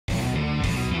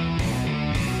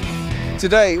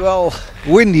Today, well,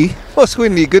 windy. Was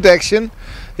windy. Good action.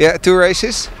 Yeah, 2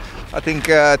 races. I think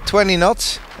 20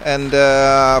 knots, and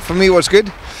for me it was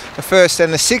good. The first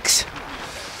and the 6th.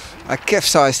 I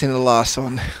capsized in the last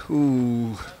one.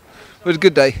 Ooh, it was a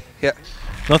good day. Yeah.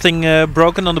 Nothing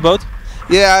broken on the boat?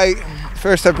 Yeah,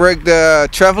 first I broke the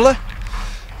traveler,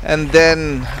 and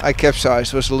then I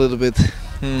capsized. It was a little bit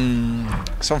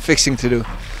some fixing to do.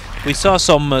 We saw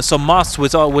some masts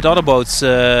with other boats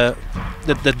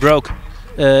that broke.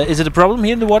 Is it a problem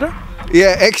here in the water?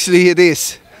 Yeah, actually it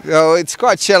is. So it's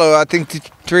quite shallow. I think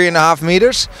 3.5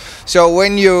 meters. So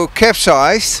when you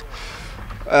capsize,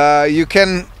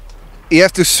 you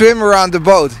have to swim around the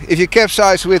boat. If you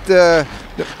capsize with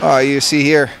you see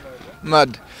here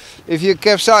mud. If you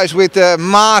capsize with the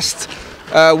mast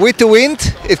with the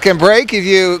wind, it can break. If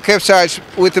you capsize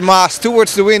with the mast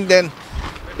towards the wind, then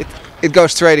it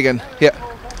goes straight again. Yeah.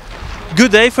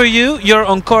 Good day for you. You're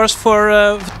on course for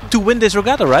to win this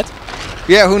regatta, right?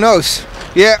 Yeah, who knows?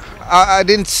 Yeah, I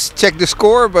didn't check the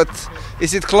score, but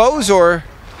is it close or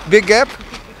big gap?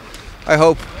 I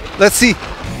hope. Let's see.